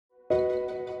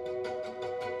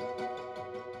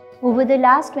Over the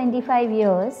last 25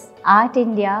 years, Art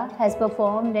India has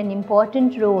performed an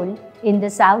important role in the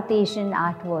South Asian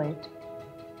art world.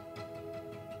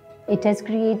 It has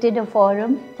created a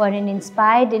forum for an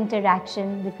inspired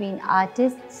interaction between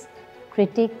artists,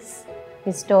 critics,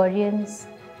 historians,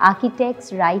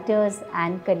 architects, writers,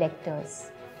 and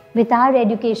collectors. With our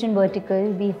education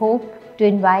vertical, we hope to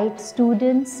invite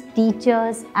students,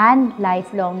 teachers, and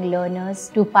lifelong learners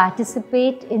to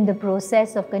participate in the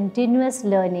process of continuous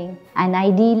learning, an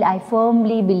ideal I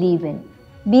firmly believe in.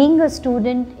 Being a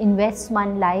student invests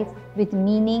one's life with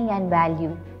meaning and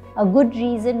value, a good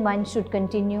reason one should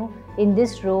continue in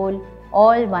this role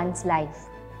all one's life.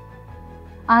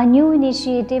 Our new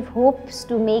initiative hopes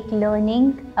to make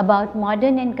learning about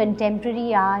modern and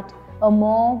contemporary art a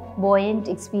more buoyant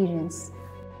experience,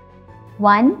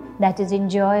 one that is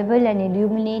enjoyable and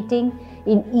illuminating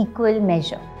in equal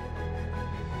measure.